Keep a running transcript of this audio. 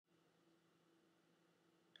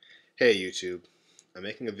Hey YouTube, I'm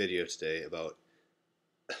making a video today about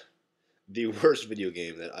the worst video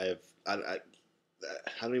game that I have. I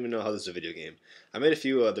don't even know how this is a video game. I made a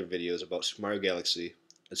few other videos about Super Mario Galaxy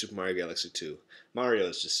and Super Mario Galaxy 2. Mario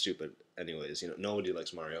is just stupid, anyways. Nobody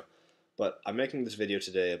likes Mario. But I'm making this video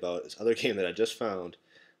today about this other game that I just found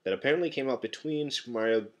that apparently came out between Super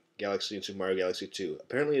Mario Galaxy and Super Mario Galaxy 2.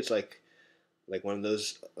 Apparently, it's like one of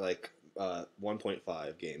those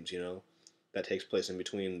 1.5 games, that takes place in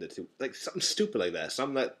between the two, like something stupid like that.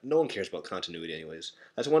 Something that no one cares about continuity, anyways.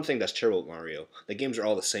 That's one thing that's terrible with Mario. The games are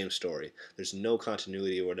all the same story. There's no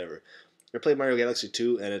continuity or whatever. I played Mario Galaxy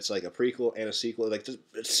 2, and it's like a prequel and a sequel. Like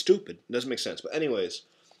it's stupid. It doesn't make sense. But anyways,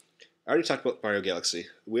 I already talked about Mario Galaxy.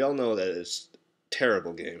 We all know that it's a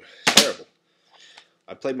terrible game. It's terrible.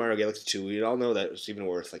 I played Mario Galaxy 2. We all know that it's even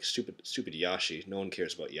worse. Like stupid Yoshi. No one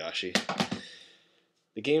cares about Yoshi.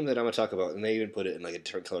 The game that I'm gonna talk about, and they even put it in like a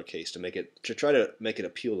different color case to try to make it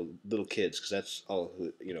appeal to little kids, because that's all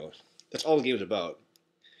that's all the game's about.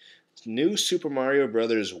 It's New Super Mario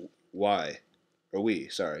Brothers Y, or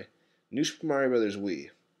Wii, sorry, New Super Mario Brothers Wii,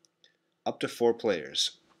 up to 4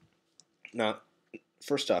 players. Now,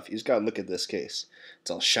 first off, you just gotta look at this case.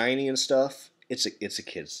 It's all shiny and stuff. It's a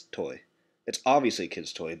kid's toy. It's obviously a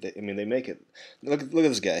kid's toy. They make it. Look at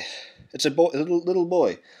this guy. It's a little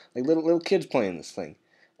boy, like little kids playing this thing,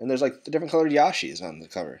 and there's like the different colored Yoshis on the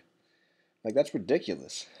cover. Like that's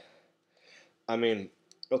ridiculous. I mean,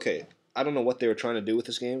 okay, I don't know what they were trying to do with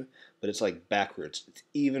this game, but it's like backwards. It's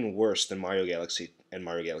even worse than Mario Galaxy and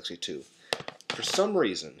Mario Galaxy 2. For some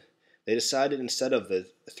reason, they decided instead of the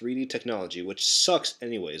 3D technology, which sucks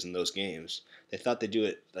anyways in those games, they thought they'd do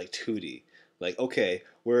it like 2D. Like, okay,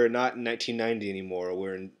 we're not in 1990 anymore.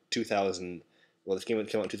 We're in 2000. Well, this game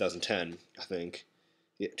came out in 2010, I think.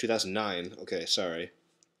 Yeah, 2009. Okay, sorry.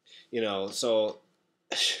 So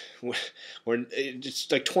it's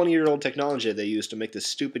like 20-year-old technology that they use to make this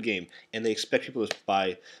stupid game, and they expect people to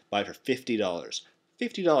buy for $50.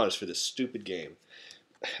 $50 for this stupid game.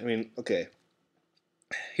 I mean, okay.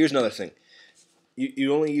 Here's another thing.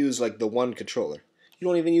 You only use like the one controller. You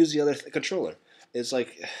don't even use the other controller. It's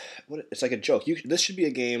like it's like a joke. This should be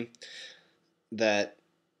a game that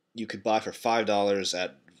you could buy for $5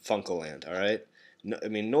 at Funkoland. All right. No, I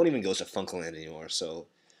mean, no one even goes to Funkoland anymore. So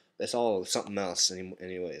that's all something else,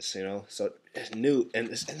 anyways. So it's new, and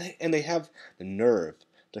they have the nerve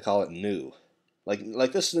to call it new, like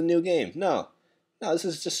this is a new game. No, this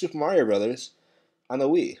is just Super Mario Brothers on the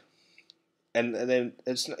Wii. And then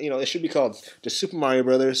it should be called just Super Mario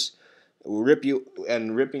Brothers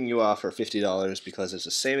ripping you off for $50 because it's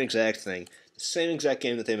the same exact thing, the same exact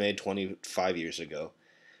game that they made 25 years ago.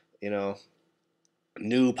 You know,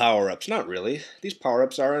 New power ups. Not really. These power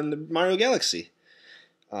ups are in the Mario Galaxy.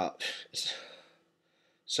 Uh,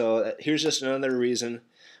 so here's just another reason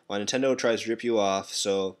why Nintendo tries to rip you off.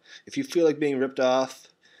 So if you feel like being ripped off,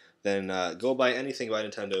 then go buy anything by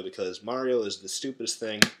Nintendo, because Mario is the stupidest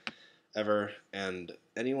thing ever, and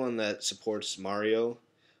anyone that supports Mario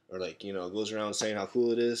or goes around saying how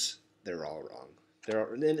cool it is, they're all wrong.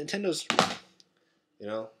 Nintendo's,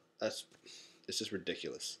 that's it's just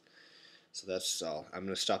ridiculous. So that's all. I'm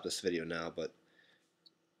gonna stop this video now, but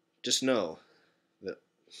just know that